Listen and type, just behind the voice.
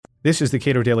This is the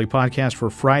Cato Daily Podcast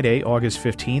for Friday, August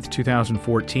 15th,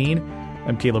 2014.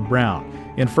 I'm Caleb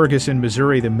Brown. In Ferguson,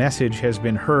 Missouri, the message has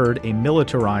been heard. A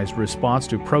militarized response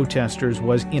to protesters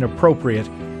was inappropriate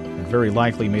and very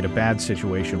likely made a bad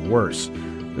situation worse.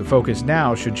 The focus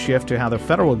now should shift to how the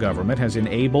federal government has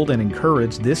enabled and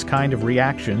encouraged this kind of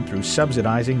reaction through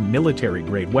subsidizing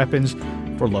military-grade weapons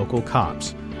for local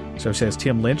cops. So says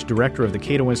Tim Lynch, director of the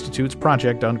Cato Institute's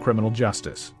Project on Criminal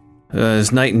Justice.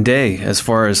 It's night and day as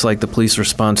far as the police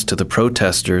response to the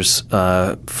protesters.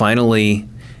 Finally,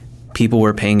 people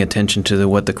were paying attention to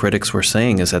what the critics were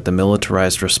saying, is that the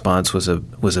militarized response was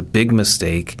a big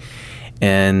mistake,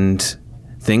 and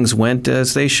things went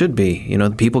as they should be.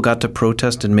 People got to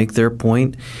protest and make their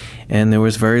point, and there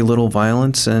was very little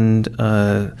violence and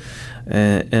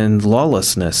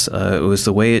lawlessness. It was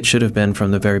the way it should have been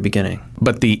from the very beginning.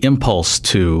 But the impulse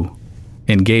to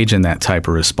engage in that type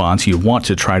of response, you want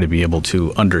to try to be able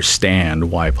to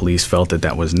understand why police felt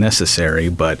that was necessary,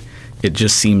 but it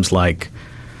just seems like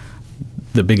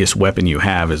the biggest weapon you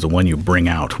have is the one you bring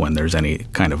out when there's any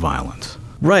kind of violence.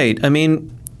 Right. I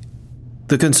mean,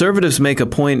 the conservatives make a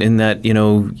point in that,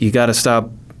 you got to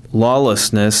stop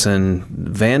lawlessness and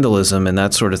vandalism and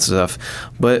that sort of stuff.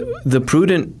 But the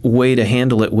prudent way to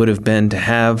handle it would have been to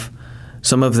have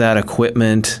some of that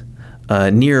equipment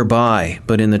nearby,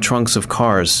 but in the trunks of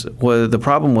cars. Well, the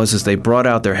problem was they brought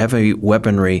out their heavy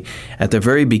weaponry at the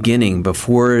very beginning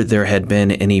before there had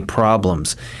been any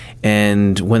problems.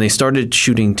 And when they started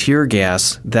shooting tear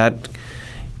gas, that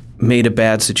made a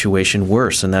bad situation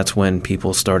worse. And that's when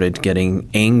people started getting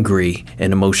angry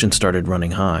and emotions started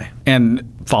running high. And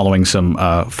following some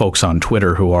folks on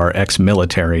Twitter who are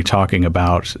ex-military talking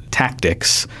about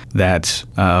tactics, that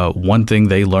one thing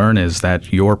they learn is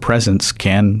that your presence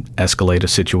can escalate a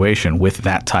situation with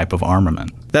that type of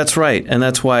armament. That's right. And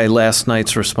that's why last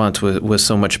night's response was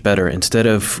so much better. Instead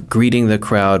of greeting the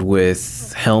crowd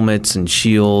with helmets and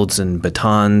shields and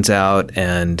batons out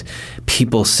and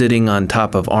people sitting on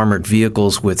top of armored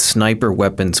vehicles with sniper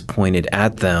weapons pointed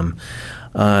at them,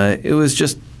 it was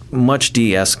just much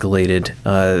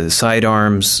de-escalated.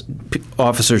 Sidearms,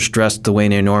 officers dressed the way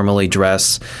they normally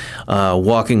dress,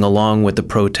 walking along with the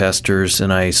protesters.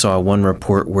 And I saw one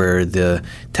report where the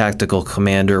tactical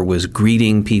commander was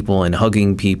greeting people and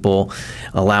hugging people,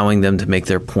 allowing them to make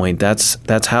their point.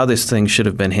 That's how this thing should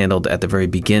have been handled at the very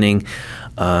beginning.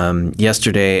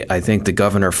 Yesterday, I think the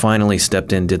governor finally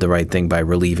stepped in, did the right thing by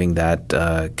relieving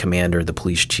that commander, the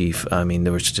police chief. I mean,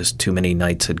 there was just too many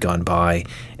nights had gone by,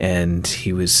 and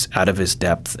he was out of his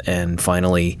depth, and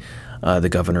finally the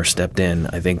governor stepped in.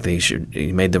 I think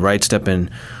he made the right step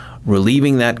in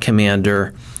relieving that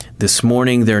commander. This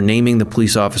morning, they're naming the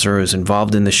police officer who was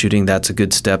involved in the shooting. That's a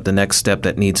good step. The next step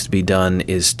that needs to be done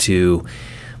is to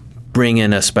bring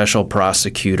in a special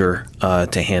prosecutor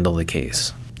to handle the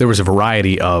case. There was a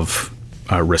variety of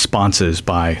responses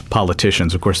by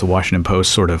politicians. Of course, the Washington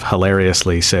Post sort of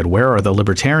hilariously said, "Where are the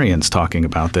libertarians talking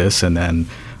about this?" and then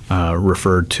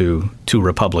referred to two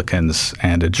Republicans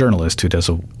and a journalist who does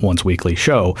a once-weekly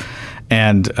show.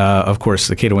 And, of course,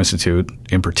 the Cato Institute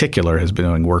in particular has been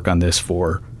doing work on this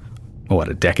for,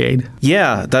 a decade?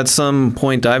 Yeah, that's some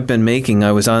point I've been making.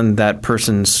 I was on that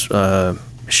person's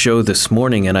show this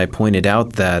morning, and I pointed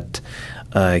out that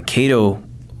Cato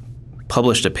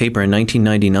published a paper in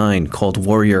 1999 called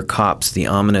Warrior Cops, the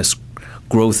Ominous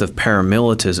Growth of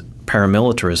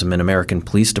Paramilitarism in American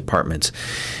Police Departments.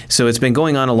 So it's been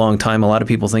going on a long time. A lot of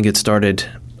people think it started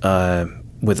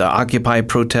with the Occupy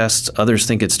protests. Others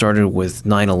think it started with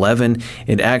 9/11.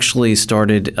 It actually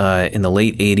started in the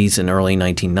late 80s and early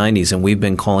 1990s, and we've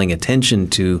been calling attention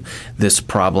to this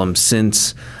problem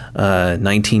since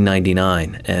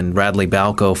 1999, and Radley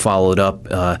Balko followed up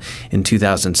in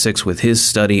 2006 with his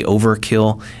study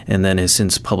Overkill, and then has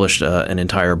since published an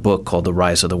entire book called The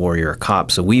Rise of the Warrior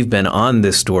Cop. So we've been on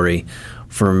this story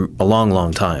for a long,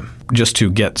 long time. Just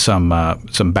to get some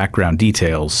background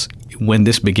details, when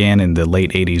this began in the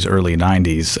late 80s, early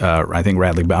 90s, I think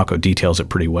Radley Balko details it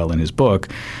pretty well in his book.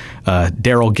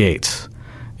 Daryl Gates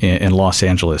in Los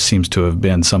Angeles seems to have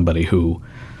been somebody who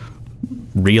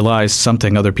realized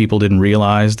something other people didn't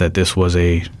realize, that this was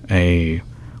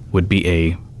would be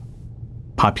a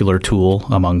popular tool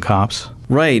among cops.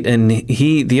 Right, and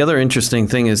the other interesting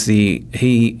thing is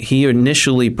he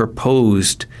initially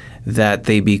proposed that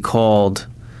they be called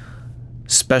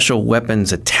special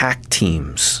weapons attack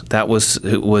teams. That was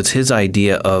his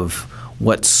idea of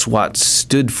what SWAT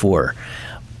stood for.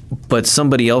 But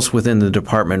somebody else within the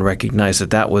department recognized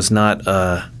that was not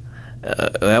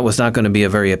that was not going to be a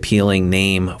very appealing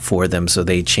name for them, so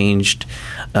they changed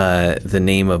the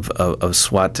name of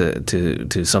SWAT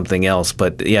to something else.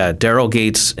 But yeah, Daryl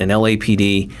Gates and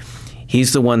LAPD,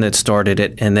 he's the one that started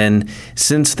it. And then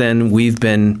since then, we've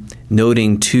been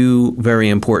noting two very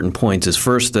important points. Is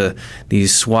first,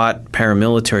 these SWAT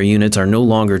paramilitary units are no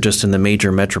longer just in the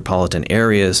major metropolitan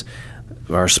areas.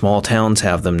 Our small towns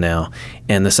have them now.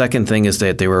 And the second thing is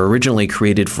that they were originally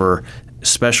created for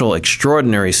special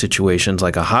extraordinary situations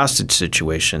like a hostage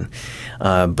situation.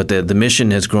 But the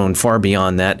mission has grown far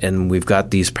beyond that, and we've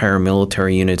got these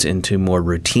paramilitary units into more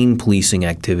routine policing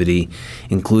activity,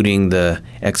 including the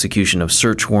execution of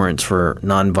search warrants for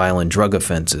nonviolent drug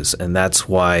offenses. And that's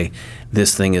why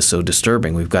this thing is so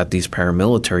disturbing. We've got these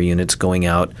paramilitary units going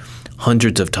out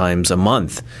hundreds of times a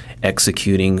month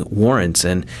executing warrants.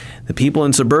 And the people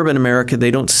in suburban America, they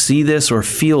don't see this or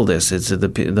feel this. It's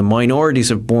the minorities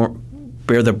have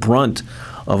bear the brunt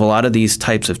of a lot of these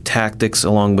types of tactics,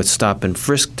 along with stop and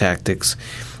frisk tactics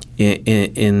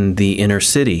in the inner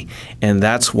city. And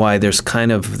that's why there's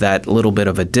kind of that little bit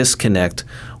of a disconnect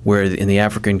where in the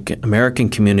African American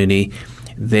community,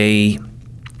 they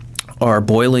are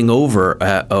boiling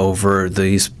over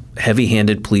these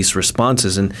heavy-handed police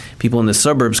responses, and people in the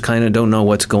suburbs kind of don't know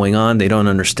what's going on. They don't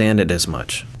understand it as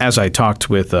much. As I talked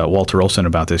with Walter Olson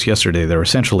about this yesterday, there are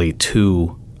essentially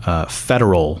two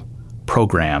federal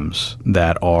programs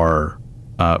that are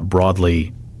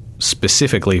broadly,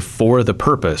 specifically for the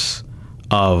purpose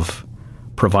of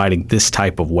providing this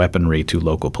type of weaponry to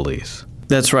local police.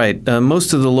 That's right.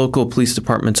 Most of the local police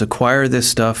departments acquire this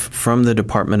stuff from the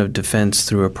Department of Defense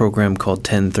through a program called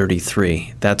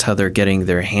 1033. That's how they're getting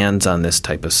their hands on this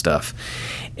type of stuff.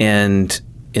 And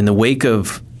in the wake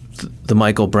of the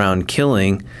Michael Brown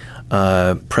killing,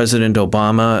 President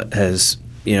Obama has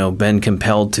been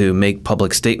compelled to make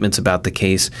public statements about the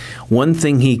case. One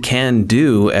thing he can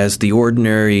do as the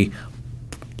ordinary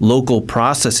local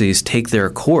processes take their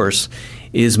course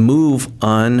is move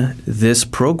on this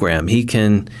program. He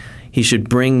should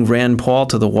bring Rand Paul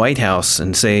to the White House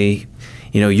and say,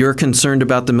 you're concerned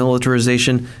about the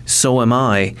militarization, so am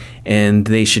I, and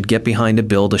they should get behind a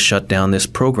bill to shut down this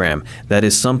program. That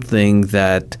is something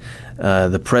that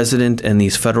the president and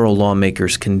these federal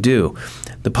lawmakers can do.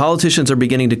 The politicians are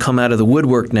beginning to come out of the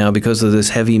woodwork now because of this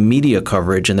heavy media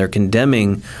coverage, and they're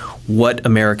condemning what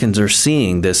Americans are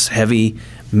seeing, this heavy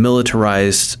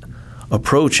militarized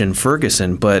approach in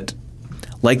Ferguson. But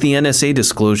like the NSA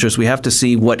disclosures, we have to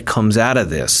see what comes out of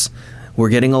this. We're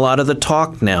getting a lot of the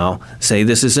talk now say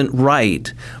this isn't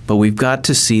right, but we've got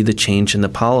to see the change in the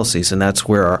policies, and that's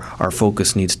where our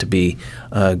focus needs to be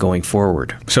going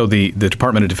forward. So the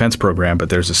Department of Defense program, but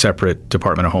there's a separate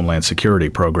Department of Homeland Security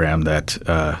program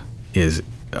that is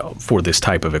for this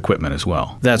type of equipment as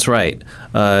well. That's right.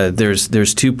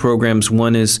 There's two programs.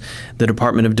 One is the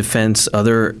Department of Defense.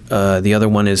 The other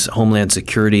one is Homeland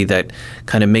Security that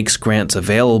kind of makes grants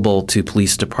available to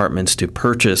police departments to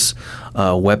purchase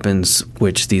weapons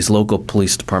which these local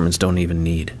police departments don't even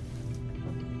need.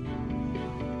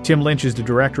 Tim Lynch is the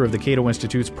director of the Cato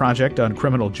Institute's Project on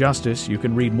Criminal Justice. You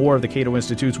can read more of the Cato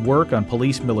Institute's work on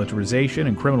police militarization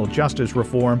and criminal justice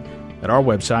reform at our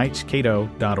website,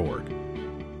 cato.org.